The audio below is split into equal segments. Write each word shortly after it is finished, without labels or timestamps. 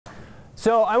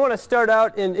So I want to start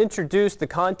out and introduce the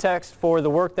context for the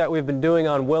work that we've been doing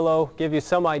on willow, give you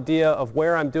some idea of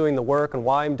where I'm doing the work and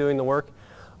why I'm doing the work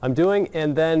I'm doing,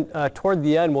 and then toward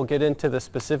the end we'll get into the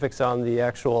specifics on the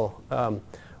actual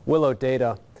willow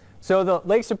data. So the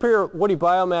Lake Superior Woody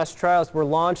Biomass Trials were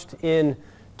launched in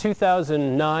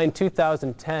 2009,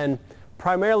 2010,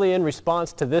 primarily in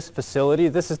response to this facility.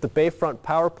 This is the Bayfront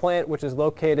Power Plant, which is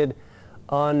located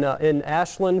on, in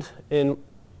Ashland in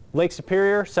Lake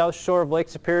Superior, south shore of Lake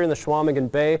Superior in the Chequamegon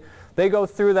Bay. They go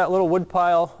through that little wood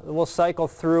pile, we'll cycle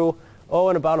through,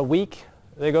 in about a week.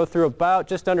 They go through about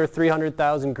just under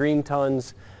 300,000 green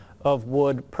tons of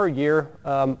wood per year,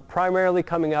 primarily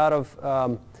coming out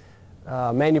of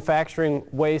manufacturing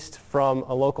waste from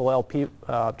a local LP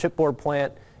chipboard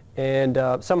plant,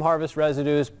 and some harvest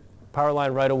residues, power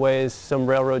line right-of-ways, some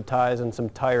railroad ties, and some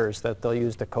tires that they'll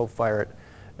use to co-fire it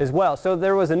as well. So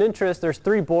there was an interest, there's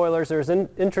 3 boilers, there's an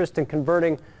interest in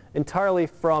converting entirely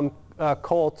from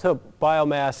coal to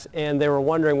biomass, and they were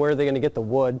wondering where they're going to get the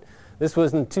wood. This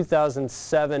was in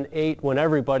 2007-8 when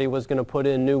everybody was going to put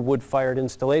in new wood-fired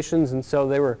installations, and so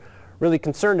they were really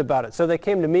concerned about it. So they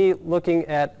came to me looking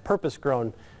at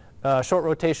purpose-grown short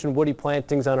rotation woody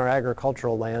plantings on our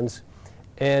agricultural lands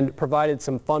and provided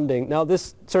some funding. Now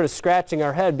this sort of scratching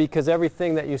our head because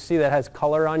everything that you see that has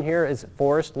color on here is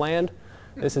forest land.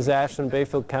 This is Ashland,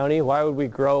 Bayfield County. Why would we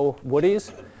grow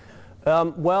woodies?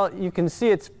 Well, you can see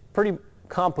it's pretty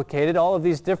complicated. All of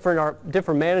these different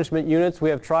management units. We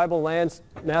have tribal lands,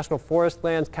 national forest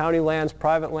lands, county lands,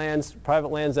 private lands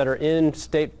that are in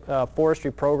state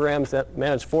forestry programs that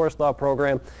manage forest law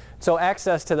program. So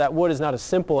access to that wood is not as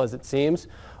simple as it seems.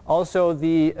 Also,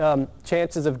 the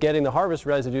chances of getting the harvest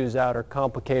residues out are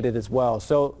complicated as well.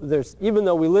 So even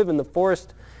though we live in the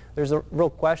forest, there's a real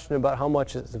question about how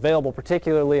much is available,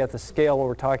 particularly at the scale when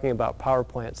we're talking about power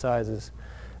plant sizes.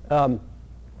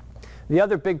 The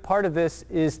other big part of this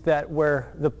is that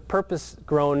where the purpose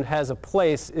grown has a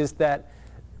place is that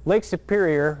Lake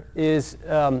Superior is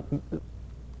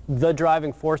the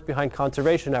driving force behind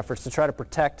conservation efforts to try to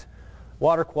protect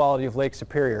water quality of Lake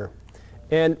Superior.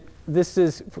 And this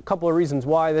is for a couple of reasons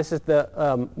why. This is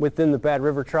within the Bad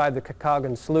River tribe, the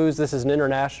Kakagan Sloughs. This is an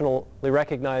internationally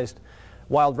recognized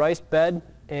wild rice bed,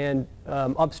 and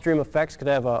upstream effects could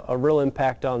have a real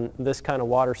impact on this kind of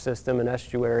water system and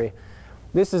estuary.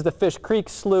 This is the Fish Creek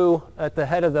Slough at the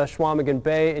head of the Chequamegon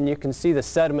Bay, and you can see the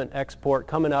sediment export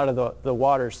coming out of the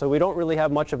water. So we don't really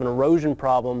have much of an erosion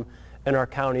problem in our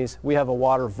counties. We have a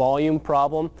water volume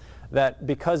problem that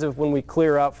because of when we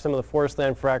clear out some of the forest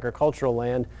land for agricultural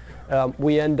land,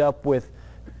 we end up with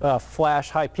flash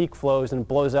high peak flows and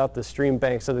blows out the stream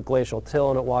banks of the glacial till,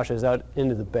 and it washes out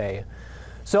into the bay.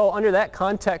 So under that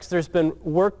context, there's been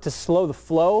work to slow the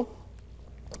flow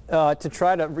to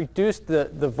try to reduce the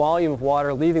volume of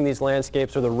water leaving these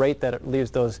landscapes or the rate that it leaves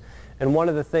those. And one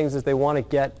of the things is they want to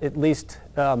get at least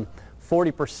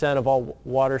 40% of all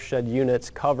watershed units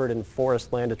covered in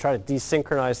forest land to try to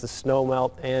desynchronize the snow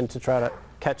melt and to try to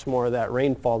catch more of that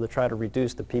rainfall to try to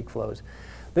reduce the peak flows.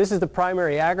 This is the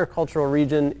primary agricultural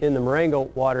region in the Marengo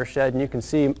watershed, and you can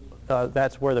see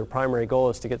that's where their primary goal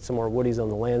is to get some more woodies on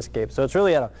the landscape. So it's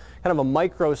really at a kind of a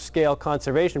micro scale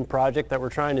conservation project that we're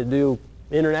trying to do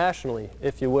internationally,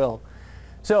 if you will.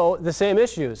 So the same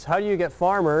issues. How do you get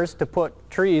farmers to put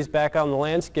trees back on the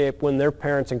landscape when their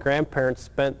parents and grandparents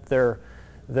spent their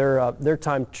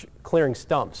time clearing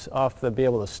stumps off to be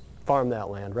able to farm that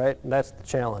land, right? And that's the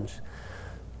challenge.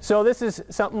 So this is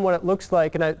something what it looks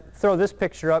like, and I throw this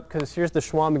picture up because here's the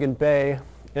Chequamegon Bay.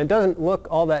 And it doesn't look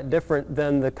all that different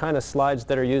than the kind of slides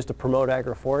that are used to promote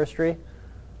agroforestry.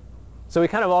 So we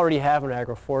kind of already have an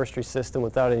agroforestry system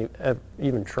without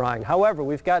even trying. However,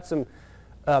 we've got some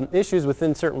issues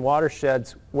within certain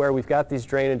watersheds where we've got these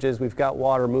drainages, we've got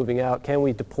water moving out. Can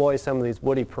we deploy some of these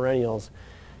woody perennials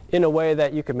in a way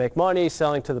that you can make money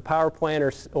selling to the power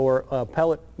plant or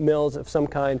pellet mills of some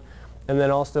kind, and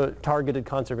then also targeted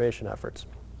conservation efforts.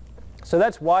 So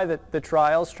that's why the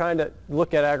trials, trying to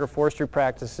look at agroforestry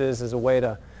practices as a way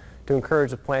to encourage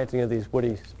the planting of these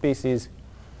woody species.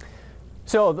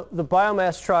 So the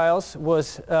biomass trials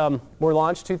were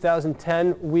launched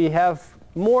 2010. We have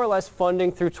more or less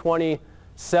funding through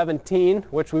 2017,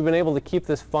 which we've been able to keep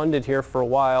this funded here for a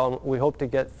while, and we hope to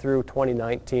get through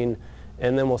 2019,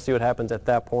 and then we'll see what happens at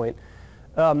that point.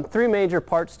 3 major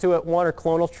parts to it. One are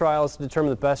clonal trials to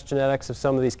determine the best genetics of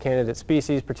some of these candidate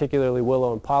species, particularly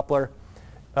willow and poplar.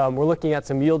 We're looking at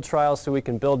some yield trials so we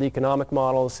can build economic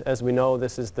models. As we know,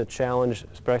 this is the challenge,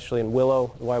 especially in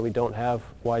willow, why we don't have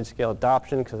wide-scale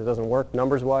adoption, because it doesn't work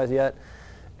numbers-wise yet.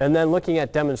 And then looking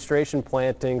at demonstration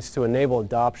plantings to enable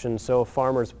adoption, so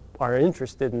farmers are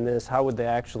interested in this, how would they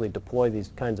actually deploy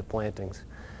these kinds of plantings?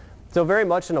 So very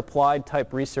much an applied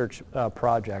type research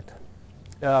project.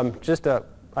 Just an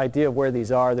idea of where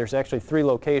these are. There's actually 4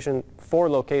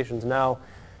 locations now,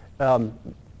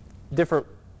 different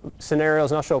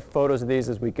scenarios, and I'll show photos of these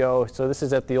as we go. So this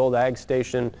is at the old ag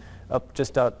station up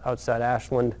just outside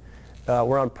Ashland.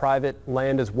 We're on private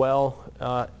land as well.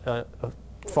 A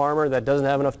farmer that doesn't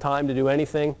have enough time to do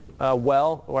anything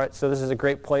well. Right? So this is a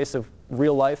great place of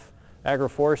real life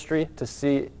agroforestry to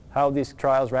see how these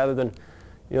trials, rather than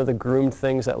the groomed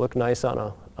things that look nice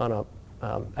on a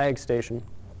ag station.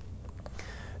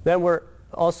 Then we're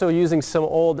also using some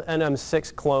old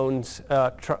NM6 clones,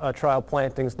 trial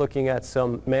plantings, looking at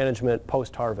some management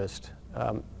post-harvest.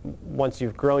 Once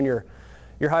you've grown your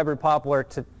hybrid poplar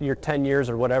to your 10 years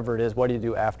or whatever it is, what do you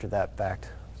do after that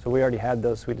fact? So we already had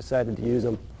those, so we decided to use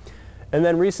them. And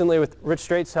then recently, with Rich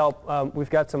Straight's help, we've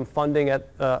got some funding at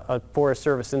a Forest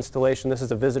Service installation. This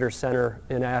is a visitor center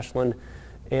in Ashland.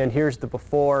 And here's the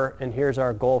before, and here's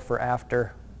our goal for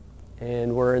after.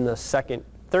 And we're in the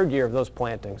third year of those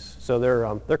plantings. So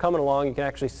they're coming along. You can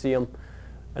actually see them.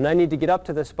 And I need to get up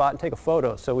to this spot and take a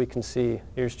photo so we can see.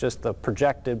 Here's just the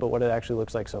projected, but what it actually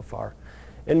looks like so far.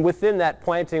 And within that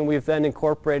planting, we've then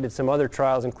incorporated some other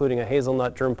trials, including a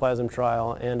hazelnut germplasm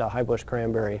trial and a highbush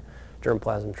cranberry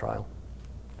germplasm trial.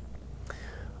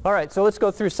 All right, so let's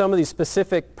go through some of these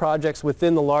specific projects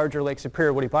within the larger Lake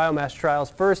Superior woody biomass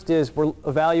trials. First is we're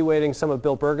evaluating some of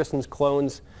Bill Bergeson's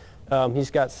clones.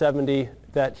 He's got 70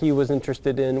 that he was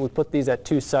interested in. We put these at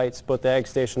 2 sites, both the ag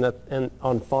station and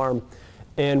on farm.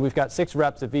 And we've got 6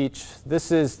 reps of each.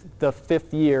 This is the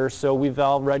 5th year, so we've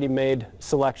already made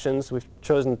selections. We've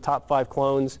chosen the top 5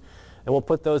 clones, and we'll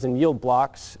put those in yield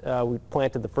blocks. We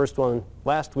planted the first one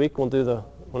last week. We'll do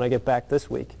when I get back this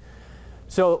week.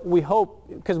 So we hope,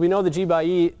 because we know the G by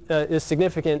E is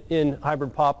significant in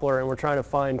hybrid poplar, and we're trying to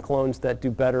find clones that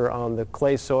do better on the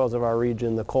clay soils of our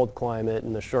region, the cold climate,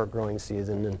 and the short growing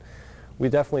season. And we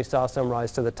definitely saw some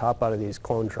rise to the top out of these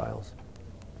clone trials.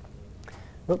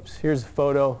 Oops, here's a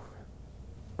photo.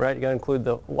 Right, you got to include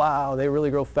the, wow, they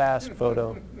really grow fast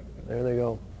photo. There they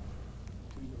go.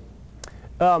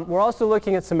 We're also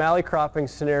looking at some alley cropping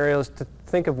scenarios to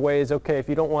think of ways, okay, if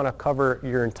you don't want to cover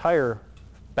your entire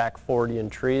back 40 in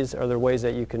trees, are there ways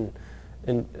that you can,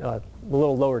 in a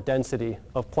little lower density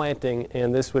of planting,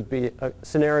 and this would be a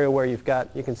scenario where you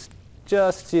can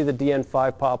just see the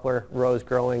DN5 poplar rows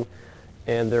growing,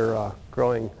 and they're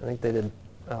growing, I think they did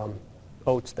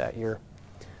oats that year.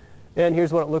 And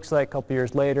here's what it looks like a couple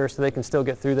years later, so they can still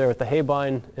get through there with the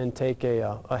haybine and take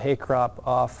a hay crop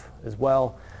off as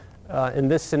well. In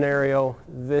this scenario,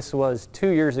 this was 2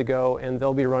 years ago, and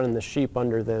they'll be running the sheep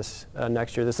under this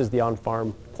next year. This is the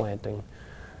on-farm planting.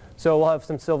 So we'll have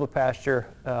some silvopasture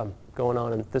going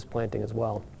on in this planting as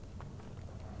well.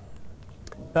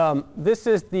 This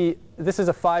is a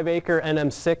 5-acre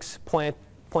NM6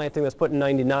 planting that's put in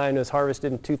 '99. It was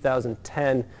harvested in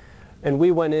 2010. And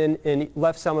we went in and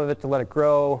left some of it to let it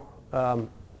grow, and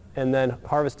then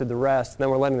harvested the rest. And then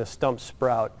we're letting the stumps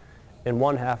sprout in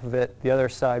one half of it. The other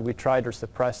side, we tried to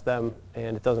suppress them,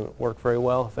 and it doesn't work very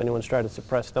well if anyone's tried to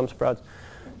suppress stump sprouts.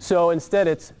 So instead,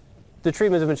 the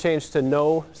treatments have been changed to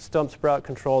no stump sprout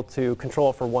control, to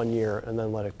control it for 1 year and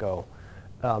then let it go.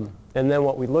 And then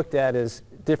what we looked at is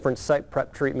different site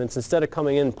prep treatments. Instead of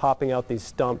coming in and popping out these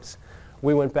stumps,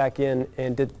 we went back in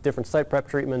and did different site prep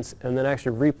treatments, and then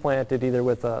actually replanted either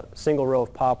with a single row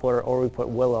of poplar, or we put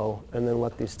willow and then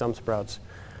let these stump sprouts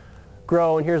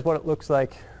grow. And here's what it looks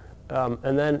like.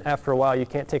 And then after a while, you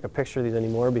can't take a picture of these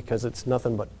anymore because it's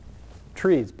nothing but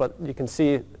trees. But you can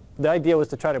see the idea was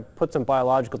to try to put some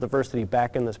biological diversity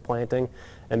back in this planting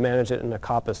and manage it in a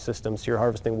coppice system, so you're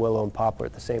harvesting willow and poplar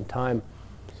at the same time.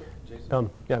 So,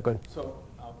 Jason, yeah, go ahead. So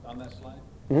on that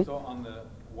slide, so on the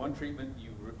one treatment,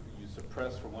 you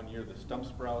suppress for 1 year the stump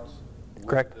sprouts with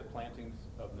Correct. the plantings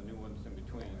of the new ones in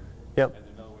between. Yep. And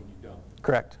another one you don't.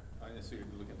 Correct. So you're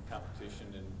looking at competition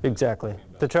and Exactly.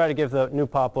 To try to give the new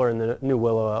poplar and the new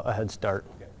willow a head start.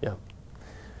 Okay. Yeah.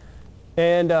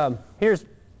 And here's,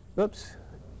 oops.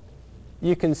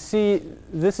 You can see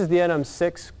this is the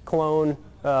NM6 clone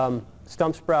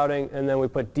stump sprouting, and then we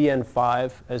put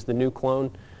DN5 as the new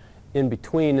clone in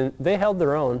between. And they held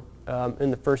their own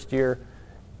in the first year.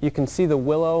 You can see the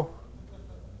willow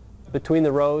between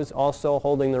the rows also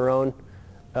holding their own,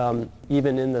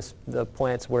 even in the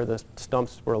plants where the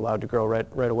stumps were allowed to grow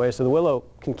right away. So the willow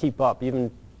can keep up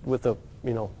even with a,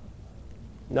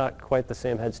 not quite the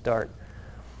same head start.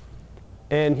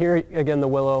 And here again the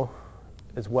willow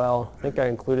as well. I think I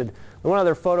included, the one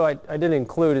other photo I didn't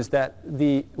include is that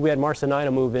we had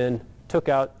Marcinina move in took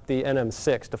out the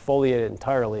NM6, defoliated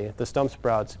entirely, the stump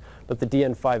sprouts, but the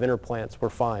DN5 interplants were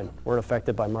fine, weren't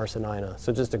affected by Marcinina.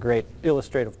 So just a great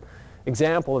illustrative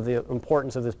example of the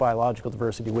importance of this biological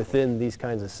diversity within these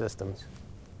kinds of systems.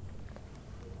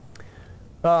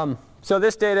 So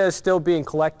this data is still being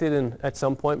collected, and at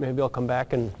some point maybe I'll come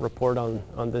back and report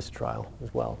on this trial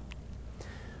as well.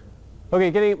 Okay,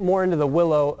 getting more into the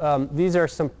willow, these are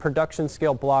some production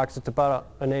scale blocks. It's about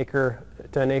an acre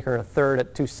to an acre and a third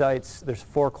at 2 sites. There's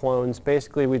 4 clones.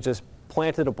 Basically, we just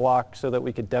planted a block so that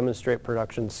we could demonstrate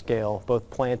production scale, both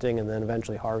planting and then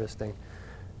eventually harvesting.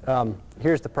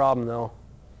 Here's the problem, though.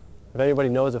 If anybody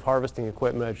knows of harvesting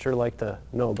equipment, I'd sure like to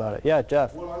know about it. Yeah,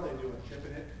 Jeff? What are they doing,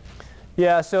 chipping it?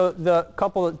 Yeah, so the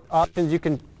couple of options, you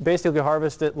can basically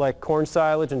harvest it like corn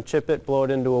silage and chip it, blow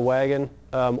it into a wagon,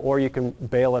 or you can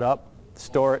bale it up,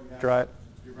 store it, dry it.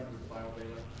 You're running with a bio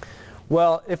baler?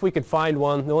 Well, if we could find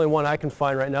one, the only one I can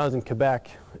find right now is in Quebec,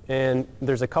 and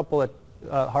there's a couple of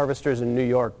harvesters in New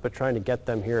York, but trying to get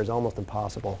them here is almost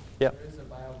impossible. Yep. There is a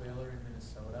bio baler in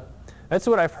Minnesota. That's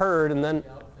what I've heard, and then...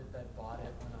 The outfit that bought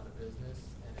it went out of business,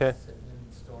 and Okay. it's sitting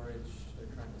in storage.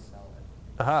 They're trying to sell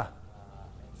it. Aha,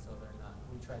 And so they're not,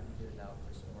 we tried to get it out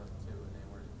for some work too, and they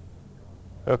weren't going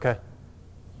for it. okay. If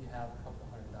you have a couple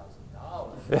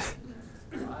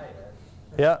 $100,000, buy it.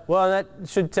 Yeah, well, that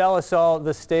should tell us all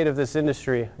the state of this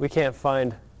industry. We can't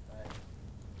find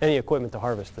any equipment to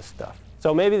harvest this stuff.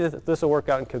 So maybe this will work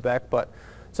out in Quebec, but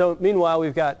so meanwhile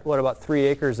we've got, what, about 3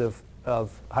 acres of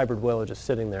hybrid willow just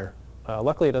sitting there.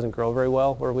 Luckily it doesn't grow very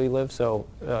well where we live, so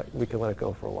we can let it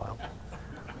go for a while.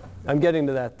 I'm getting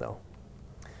to that though.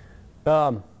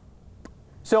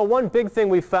 So one big thing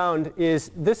we found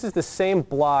is this is the same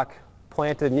block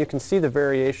planted, and you can see the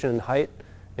variation in height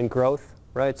and growth,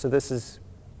 right? So this is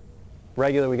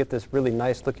regular, we get this really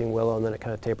nice looking willow, and then it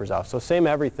kind of tapers off. So same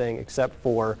everything except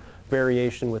for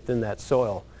variation within that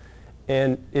soil.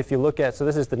 And if you look at, so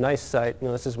this is the nice site, you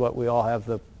know, this is what we all have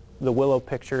the willow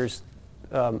pictures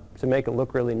to make it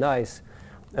look really nice,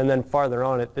 and then farther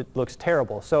on it looks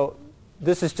terrible. So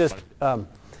this is just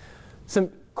some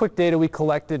quick data we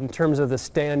collected in terms of the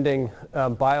standing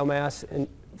biomass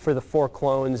for the 4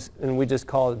 clones, and we just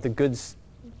call it the good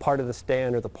part of the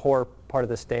stand or the poor part of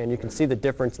the stand. You can see the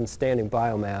difference in standing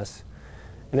biomass,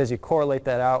 and as you correlate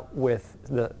that out with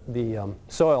the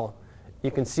soil,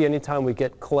 you can see anytime we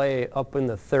get clay up in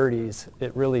the 30s,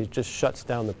 it really just shuts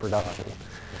down the production.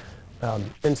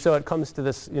 And so it comes to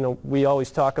this, you know, we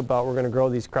always talk about we're going to grow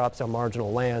these crops on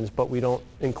marginal lands, but we don't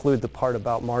include the part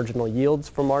about marginal yields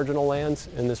from marginal lands,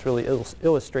 and this really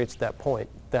illustrates that point,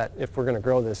 that if we're going to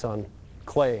grow this on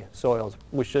clay soils,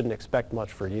 we shouldn't expect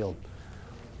much for yield.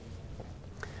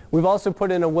 We've also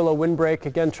put in a willow windbreak,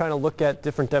 again trying to look at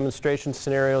different demonstration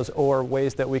scenarios or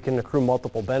ways that we can accrue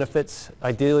multiple benefits.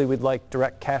 Ideally we'd like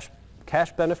direct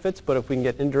cash benefits, but if we can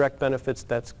get indirect benefits,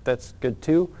 that's good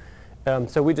too.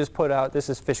 So we just put out, this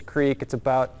is Fish Creek, it's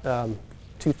about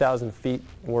 2,000 feet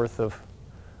worth of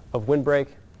windbreak,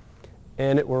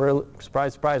 and it will,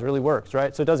 surprise, surprise, really works,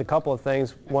 right? So it does a couple of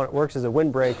things. One, it works as a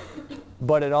windbreak,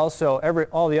 but it also,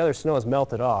 all the other snow is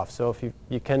melted off, so if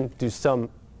you can do some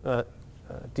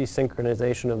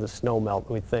desynchronization of the snow melt,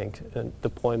 we think, and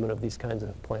deployment of these kinds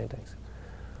of plantings.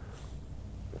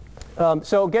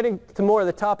 So getting to more of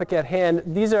the topic at hand,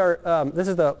 these are, this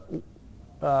is the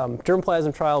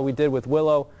germplasm trial we did with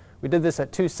willow. We did this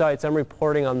at 2 sites. I'm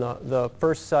reporting on the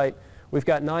first site. We've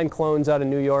got 9 clones out of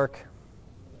New York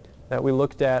that we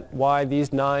looked at. Why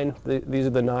these 9? These are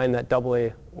the 9 that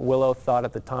AA willow thought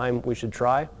at the time we should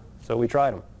try, so we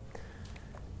tried them.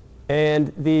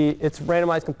 And it's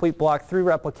randomized complete block, 3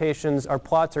 replications. Our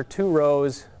plots are 2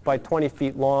 rows by 20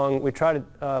 feet long. We try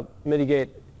to mitigate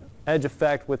edge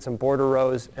effect with some border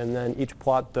rows, and then each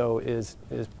plot, though, is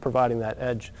providing that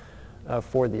edge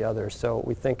for the other. So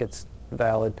we think it's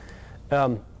valid.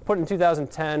 Put in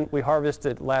 2010, we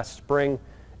harvested last spring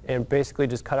and basically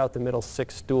just cut out the middle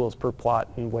 6 stools per plot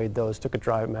and weighed those, took a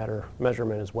dry matter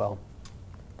measurement as well.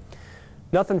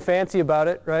 Nothing fancy about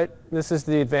it, right? This is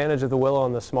the advantage of the willow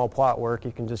on the small plot work.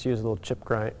 You can just use a little chip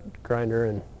grinder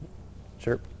and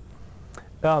sure.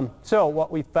 So what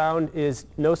we found is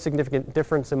no significant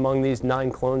difference among these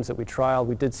 9 clones that we trialed.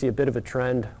 We did see a bit of a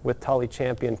trend with Tully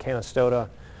Champion Canastota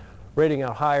rating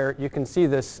out higher. You can see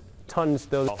this tons,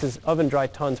 though, this is oven dry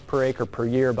tons per acre per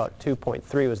year, about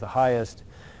 2.3 was the highest.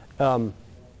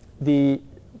 The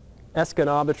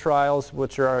Escanaba trials,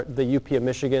 which are the UP of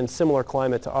Michigan, similar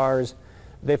climate to ours,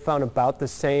 they found about the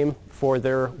same for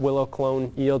their willow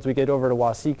clone yields. We get over to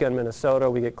Waseca in Minnesota,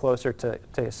 we get closer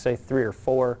to say 3 or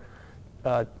 4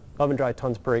 oven dry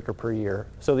tons per acre per year.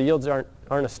 So the yields aren't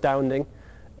astounding,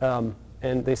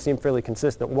 and they seem fairly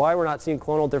consistent. Why we're not seeing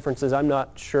clonal differences, I'm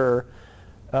not sure.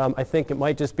 I think it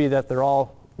might just be that they're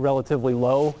all relatively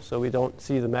low, so we don't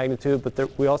see the magnitude,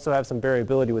 but we also have some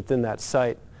variability within that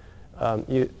site.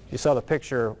 You saw the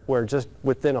picture where just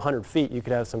within 100 feet you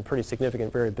could have some pretty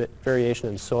significant variation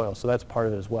in soil, so that's part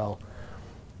of it as well.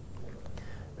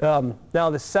 Now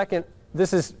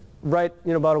this is right,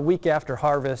 about a week after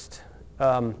harvest,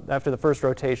 after the first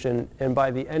rotation, and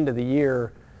by the end of the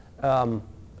year,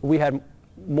 we had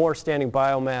more standing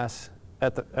biomass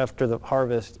after the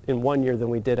harvest in 1 year than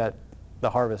we did at the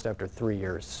harvest after 3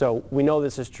 years. So we know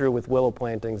this is true with willow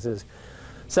plantings. Is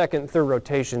second and third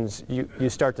rotations, you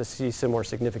start to see some more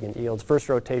significant yields. First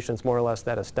rotation's more or less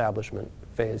that establishment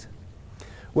phase.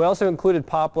 We also included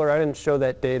poplar. I didn't show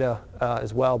that data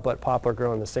as well, but poplar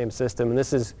grow in the same system. And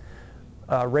this is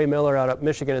Ray Miller out of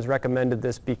Michigan has recommended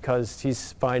this because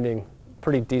he's finding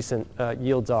pretty decent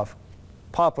yields off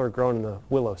poplar grown in the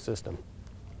willow system.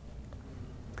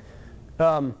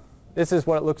 This is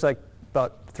what it looks like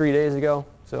about 3 days ago,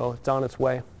 so it's on its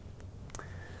way.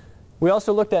 We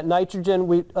also looked at nitrogen.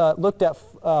 We looked at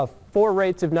 4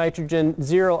 rates of nitrogen,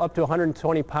 0 up to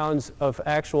 120 pounds of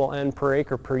actual N per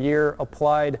acre per year,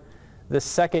 applied the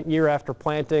second year after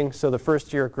planting. So the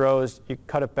first year it grows, you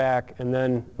cut it back, and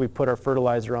then we put our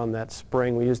fertilizer on that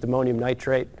spring. We used ammonium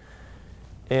nitrate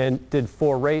and did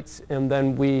 4 rates, and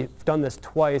then we've done this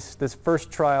twice. This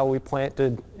first trial we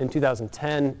planted in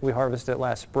 2010. We harvested it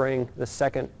last spring. The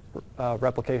second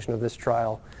replication of this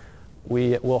trial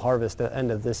we will harvest at the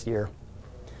end of this year.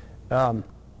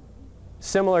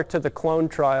 Similar to the clone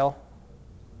trial,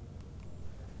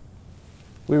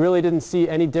 we really didn't see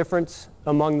any difference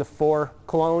among the 4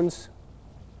 clones,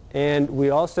 and we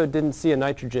also didn't see a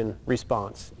nitrogen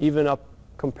response, even up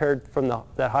compared from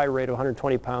that high rate of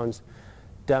 120 pounds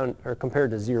down, or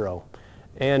compared to 0.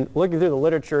 And looking through the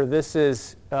literature, this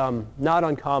is not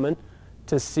uncommon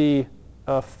to see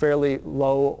a fairly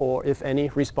low, or if any,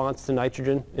 response to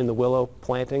nitrogen in the willow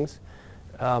plantings.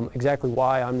 Exactly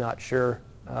why, I'm not sure.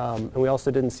 And we also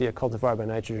didn't see a cultivar by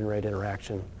nitrogen rate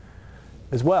interaction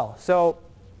as well. So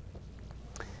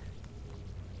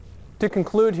to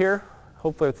conclude here,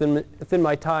 hopefully within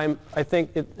my time, I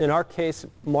think in our case,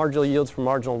 marginal yields from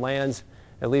marginal lands,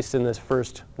 at least in this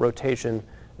first rotation,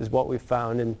 is what we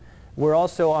found. And we're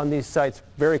also on these sites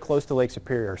very close to Lake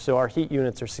Superior, so our heat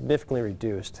units are significantly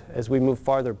reduced. As we move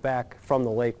farther back from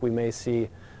the lake, we may see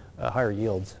higher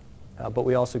yields, but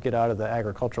we also get out of the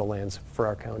agricultural lands for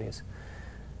our counties.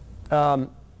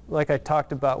 Like I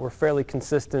talked about, we're fairly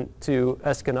consistent to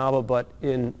Escanaba, but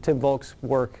in Tim Volk's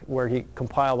work, where he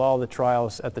compiled all the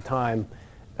trials at the time,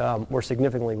 we're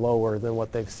significantly lower than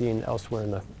what they've seen elsewhere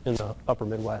in the upper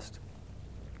Midwest.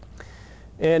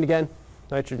 And again,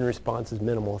 nitrogen response is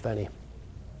minimal, if any.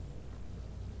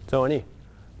 So any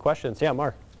questions? Yeah,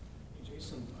 Mark. Hey,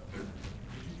 Jason, did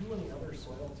you do any other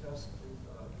soil tests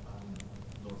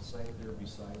on the site there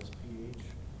besides pH?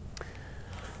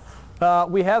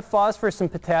 We have phosphorus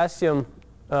and potassium,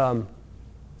 and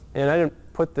I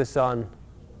didn't put this on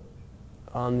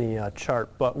the chart,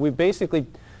 but we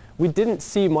didn't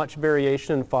see much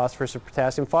variation in phosphorus or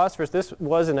potassium. Phosphorus, this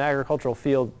was an agricultural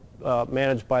field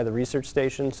managed by the research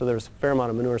station, so there was a fair amount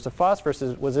of manure. So phosphorus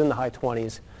was in the high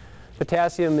 20s.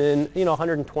 Potassium in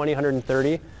 120,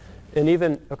 130, and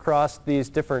even across these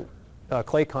different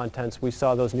clay contents, we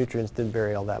saw those nutrients didn't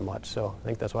vary all that much. So I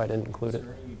think that's why I didn't include it. Do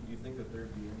you think that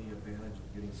there'd be any advantage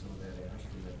of getting some of that ash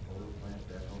from that power plant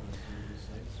back on these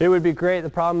sites? It would be great. The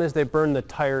problem is they burn the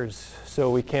tires, so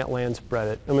we can't land spread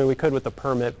it. I mean, we could with the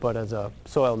permit, but as a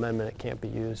soil amendment, it can't be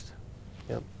used.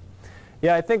 Yep.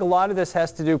 Yeah, I think a lot of this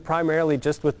has to do primarily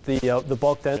just with the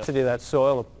bulk density of that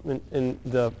soil.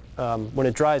 When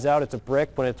it dries out, it's a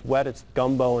brick. When it's wet, it's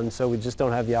gumbo, and so we just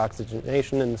don't have the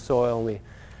oxygenation in the soil.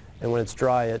 And when it's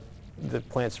dry, the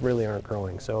plants really aren't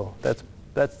growing. So that's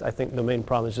I think the main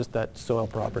problem is just that soil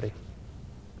property.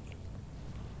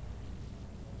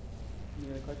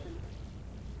 Any other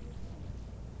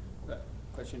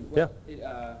question?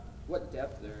 Yeah. What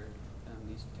depth are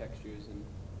these textures and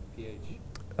pH?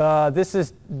 This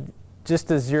is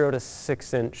just a 0 to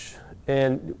 6 inch,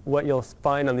 and what you'll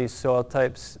find on these soil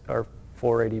types are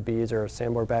 480Bs or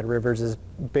sandboard bad rivers is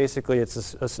basically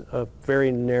it's a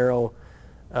very narrow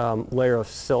layer of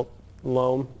silt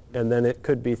loam, and then it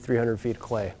could be 300 feet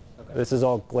clay. Okay. This is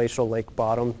all glacial lake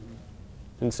bottom,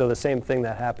 and so the same thing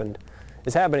that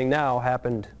is happening now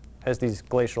happened as these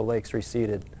glacial lakes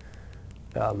receded.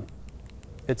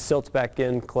 It silts back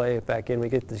in, clay back in. We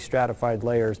get these stratified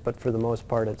layers, but for the most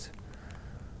part, it's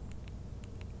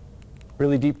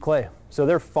really deep clay. So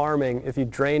they're farming. If you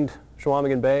drained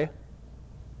Chequamegon Bay,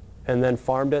 and then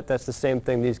farmed it, that's the same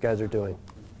thing these guys are doing.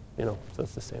 You know, so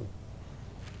it's the same.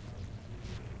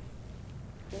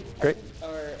 Great.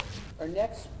 Our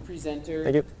next presenter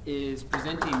Thank you. is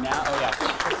presenting now. Oh yeah,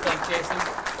 thanks, Jason.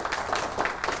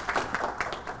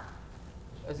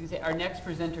 I was gonna say our next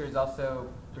presenter is also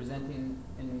presenting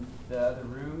in the other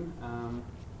room.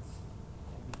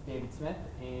 David Smith,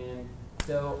 and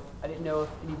so I didn't know if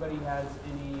anybody has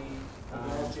any. Can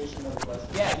I ask Jason another question?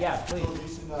 Yeah, please. So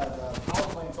Jason, the power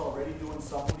plant's already doing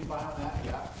something behind that,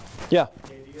 yeah? Yeah,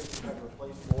 The idea is to kind of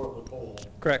replace more of the coal.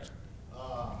 correct.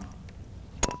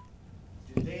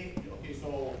 Did they, okay,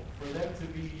 so for them to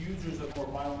be users of more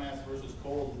biomass versus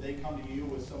coal, did they come to you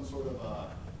with some sort of a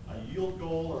yield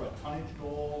goal or a tonnage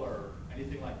goal or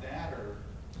anything like that, or?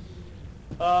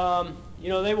 You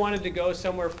know, they wanted to go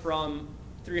somewhere from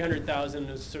 300,000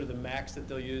 is sort of the max that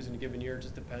they'll use in a given year. It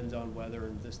just depends on weather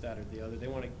and this, that, or the other. They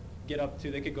want to get up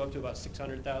to, they could go up to about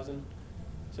 600,000.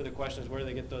 So the question is, where do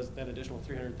they get that additional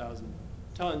 300,000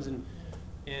 tons? And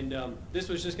this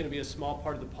was just going to be a small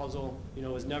part of the puzzle. You know,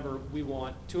 it was never, we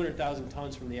want 200,000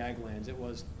 tons from the ag lands. It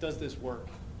was, does this work?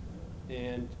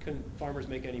 And can farmers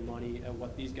make any money at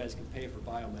what these guys can pay for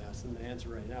biomass? And the answer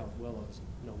right now with willow is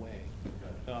no way.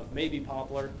 Maybe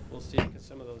poplar, we'll see, because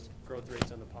some of those growth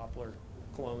rates on the poplar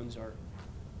clones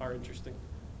are interesting.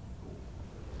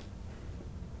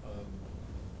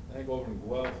 I think over in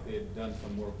Guelph, they had done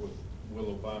some work with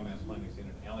willow biomass plantings in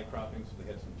an alley cropping, so they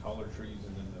had some taller trees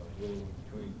and then the willow in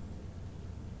between.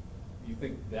 Do you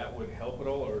think that would help at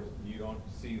all, or you don't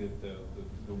see that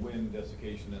the wind,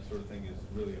 desiccation, that sort of thing is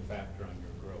really a factor on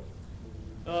your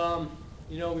growth?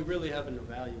 You know, we really haven't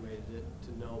evaluated it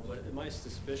to know, but my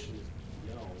suspicion is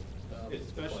no. It's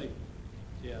especially,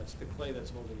 the yeah, it's the clay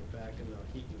that's holding it back and the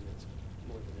heat units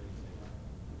more than anything.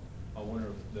 I wonder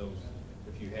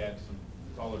if you had some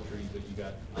taller trees that you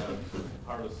got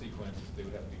harvest sequence, they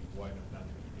would have to be wide enough not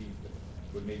to compete, but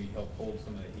would maybe help hold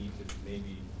some of the heat that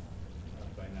maybe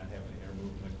by not having air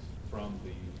movement from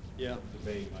the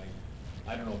bay might,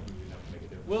 I don't know if it would be enough to make a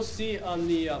difference. We'll see on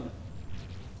the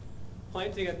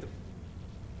planting at the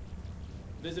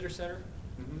visitor center.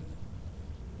 Mm-hmm.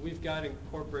 We've got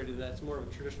incorporated that. It's more of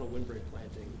a traditional windbreak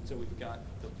planting. So we've got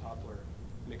the poplar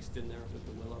mixed in there with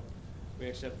the willow. We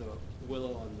actually have the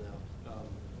willow on the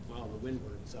on the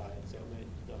windward side, so it may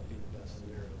not be the best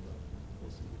scenario, but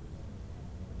we'll see.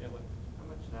 Yeah, what? How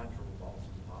much natural balsam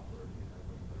poplar do you have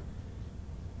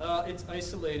over there? It's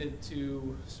isolated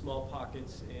to small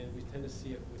pockets, and we tend to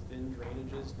see it within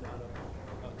drainages, not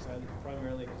outside,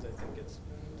 primarily because I think it's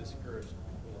discouraged.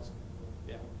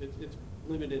 It's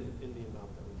limited in the amount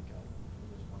that we've got.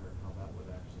 I'm just wondering how that would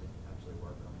actually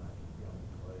work on that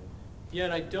clay. Yeah,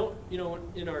 and I don't, you know,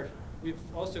 we've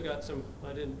also got some,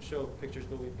 I didn't show pictures,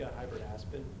 but we've got hybrid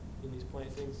aspen in these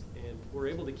plantings, and we're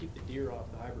able to keep the deer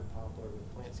off the hybrid poplar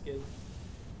with plant skin.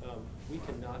 We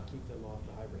cannot keep them off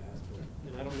the hybrid aspen,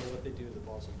 and I don't know what they do to the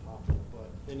balsam poplar, but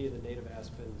any of the native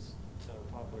aspens,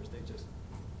 poplars,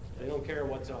 they don't care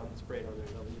what's sprayed on there,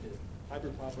 they'll eat it.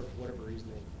 Hybrid poplar, for whatever reason,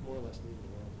 they more or less leave it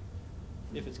alone,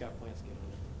 if it's got plant skin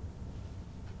on it.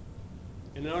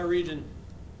 And in our region,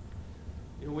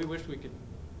 you know, we wish we could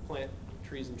plant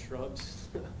trees and shrubs,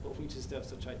 but we just have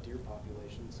such high deer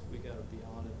populations. We got to be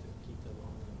on it to keep them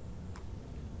on.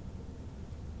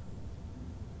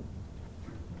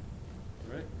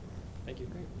 All right. Thank you.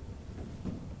 Great.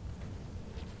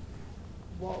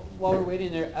 While we're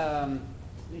waiting there, I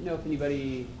didn't know if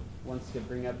anybody wants to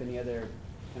bring up any other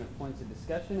kind of points of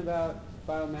discussion about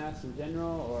biomass in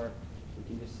general, or we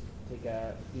can just take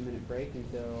a few-minute break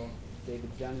until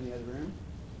David's done in the other room.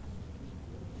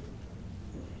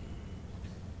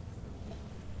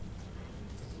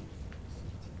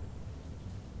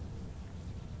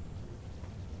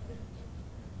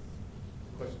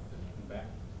 Question in the back?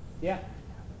 Yeah.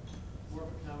 More of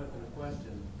a comment than a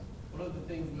question. One of the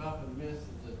things we often miss is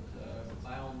that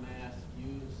biomass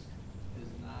use is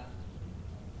not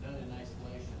done in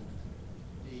isolation.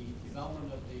 The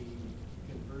development of the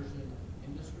conversion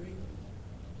industry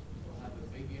will have a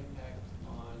big impact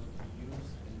on the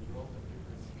use and growth of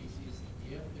different species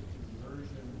if the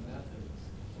conversion methods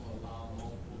will allow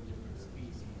multiple different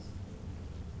species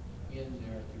in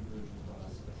their conversion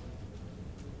process.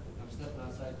 I'm stepping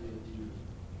outside the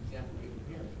example given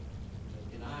here.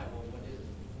 In Iowa, what is it?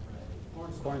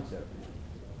 Corn stalks. Corn syrup.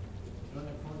 You don't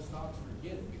have corn stalks,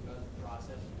 forget it, because the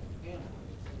process is contaminated.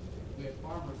 We have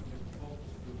farmers with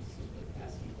focus groups simply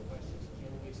asking questions,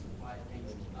 can we supply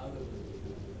things out of the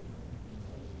food?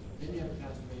 Then you have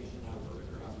conservation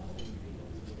opportunity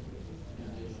in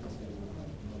addition to,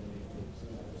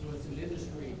 so it's an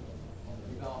industry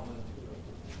development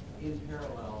in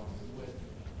parallel with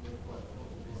what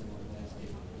local business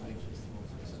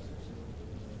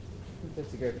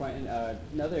That's a great point. And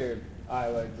another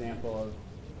Iowa example of,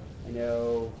 I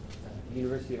know the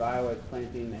University of Iowa is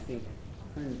planting, I think,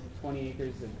 120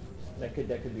 acres of, that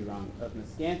could be wrong, of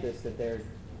miscanthus that they're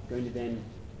going to then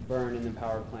burn in the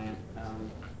power plant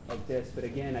like this. But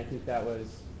again, I think that was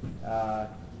the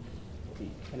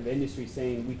kind of industry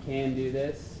saying we can do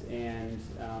this, and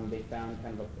they found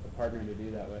kind of a partner to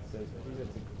do that with. So I think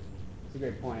that's a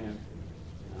great point of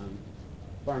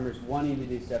farmers wanting to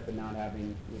do stuff but not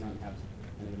having, we don't have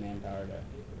kind of the manpower to,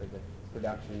 or the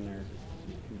production or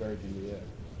conversion to do it.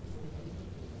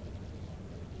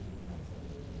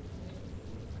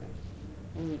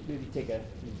 We'll maybe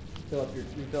fill up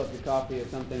your coffee or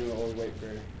something, or we'll wait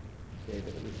for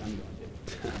David. At least I'm going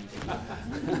to.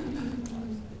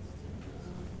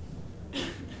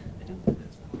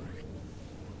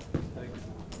 I think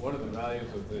one of the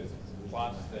values of the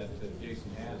plots that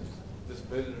Jason has, this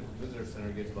visitor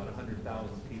center gets about 100,000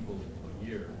 people a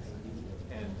year.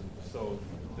 And so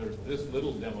there's this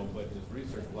little demo, but his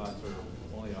research plots are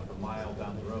only up a mile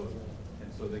down the road. And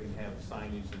so they can have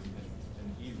signage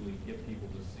and easily get people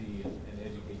to see and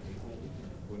educate people.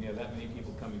 When you have that many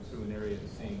people coming through an area and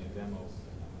seeing a demo,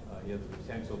 you have the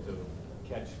potential to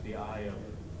catch the eye of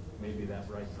maybe that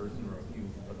right person or a few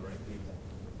of the right people.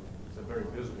 It's a very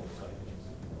visible site.